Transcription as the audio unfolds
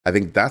I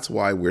think that's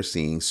why we're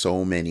seeing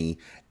so many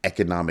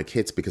economic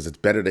hits, because it's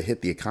better to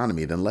hit the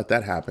economy than let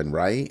that happen,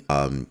 right?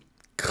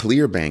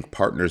 Clearbank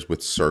partners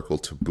with Circle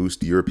to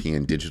boost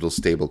European digital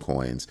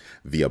stablecoins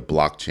via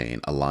blockchain,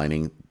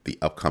 aligning the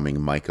upcoming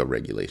MiCA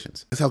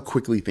regulations. That's how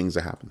quickly things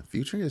are happening. The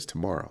future is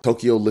tomorrow.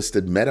 Tokyo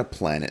listed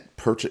MetaPlanet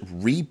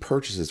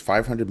repurchases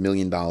 $500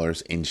 million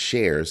in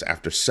shares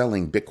after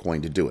selling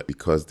Bitcoin to do it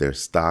because their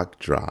stock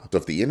dropped. So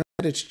if the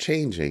internet is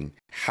changing,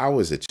 how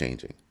is it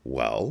changing?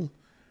 Well,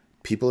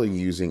 people are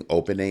using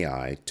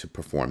OpenAI to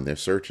perform their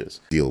searches.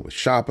 Deal with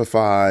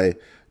Shopify,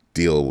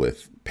 deal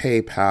with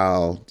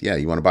PayPal. Yeah,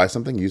 you want to buy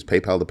something? Use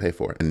PayPal to pay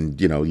for it. And,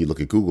 you know, you look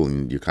at Google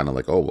and you're kind of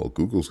like, oh, well,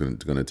 Google's going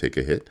to take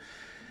a hit.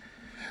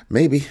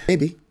 Maybe,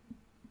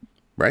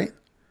 right?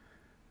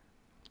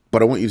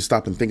 But I want you to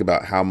stop and think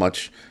about how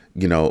much,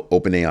 you know,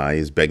 OpenAI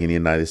is begging the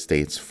United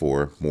States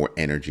for more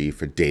energy,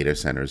 for data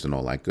centers and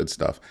all that good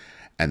stuff.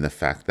 And the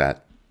fact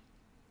that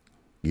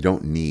you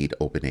don't need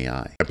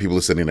OpenAI. And people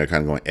are sitting there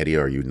kind of going, Eddie,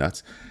 are you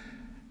nuts?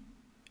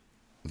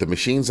 The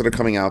machines that are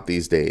coming out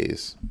these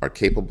days are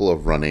capable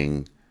of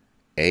running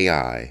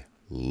AI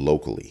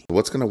locally.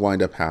 What's going to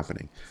wind up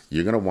happening?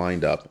 You're going to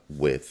wind up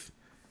with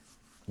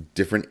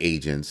different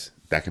agents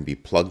that can be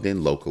plugged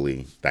in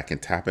locally, that can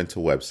tap into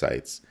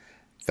websites,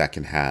 that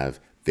can have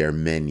their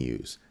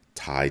menus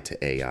tied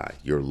to AI,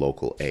 your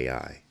local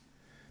AI,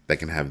 that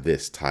can have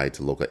this tied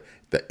to local.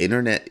 The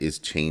internet is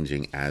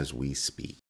changing as we speak.